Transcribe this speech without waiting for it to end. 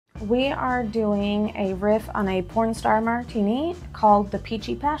We are doing a riff on a porn star martini called the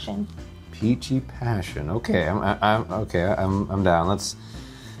Peachy Passion. Peachy Passion. Okay, I'm down.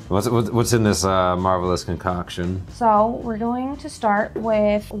 What's in this marvelous concoction? So we're going to start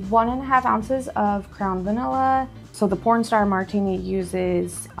with 1.5 ounces of ground vanilla. So the porn star martini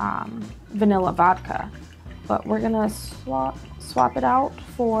uses vanilla vodka, but we're gonna swap it out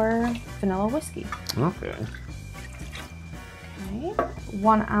for vanilla whiskey. Okay. Okay.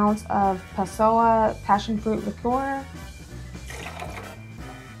 1 ounce of Passoa passion fruit liqueur.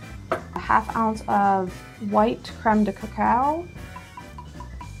 1/2 ounce of white creme de cacao.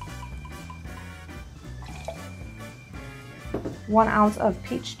 1 ounce of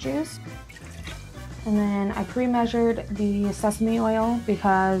peach juice. And then I pre-measured the sesame oil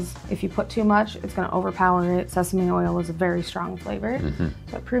because if you put too much, it's gonna overpower it. Sesame oil is a very strong flavor.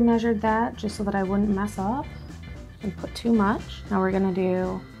 So I pre-measured that just so that I wouldn't mess up and put too much. Now we're gonna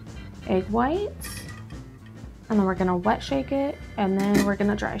do egg whites, and then we're gonna wet shake it, and then we're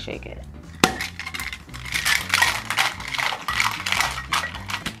gonna dry shake it.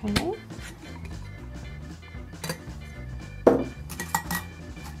 Okay.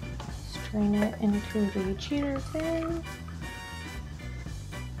 Strain it into the cheater tin.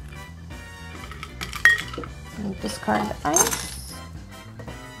 And discard the ice.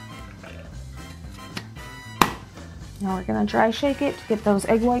 Now we're gonna dry shake it to get those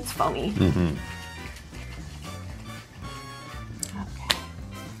egg whites foamy. Okay.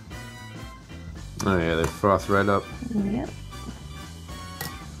 Oh yeah, they froth right up. Yep.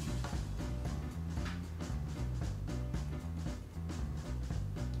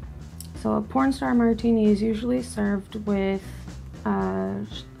 So a porn star martini is usually served with a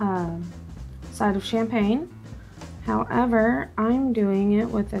side of champagne. However, I'm doing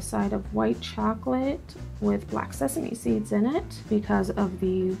it with a side of white chocolate with black sesame seeds in it because of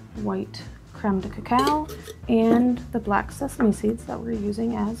the white creme de cacao and the black sesame seeds that we're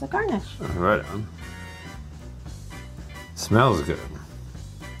using as a garnish. Right on. Smells good.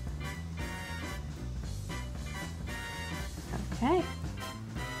 Okay.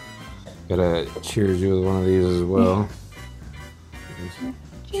 Gotta cheers you with one of these as well.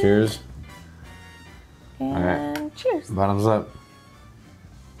 Cheers. And all right. Cheers. Bottoms up.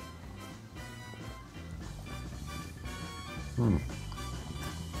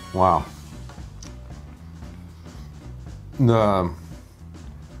 Wow. The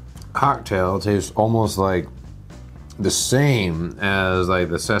cocktail tastes almost like the same as like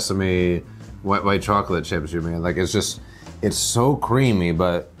the sesame white chocolate chips you made. Like it's so creamy,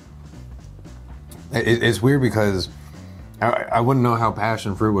 but it's weird because I wouldn't know how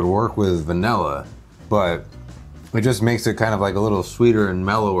passion fruit would work with vanilla, but it just makes it kind of like a little sweeter and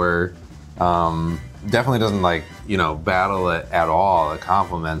mellower. Definitely doesn't like, you know, battle it at all. It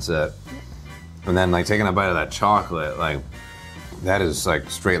complements it. And then like taking a bite of that chocolate, like that is like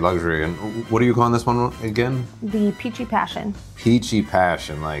straight luxury. And what are you calling this one again? The Peachy Passion. Peachy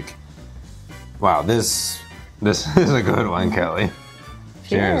Passion. Like, wow, this is a good one, Kelly.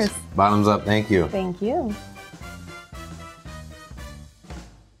 Cheers. Bottoms up. Thank you. Thank you.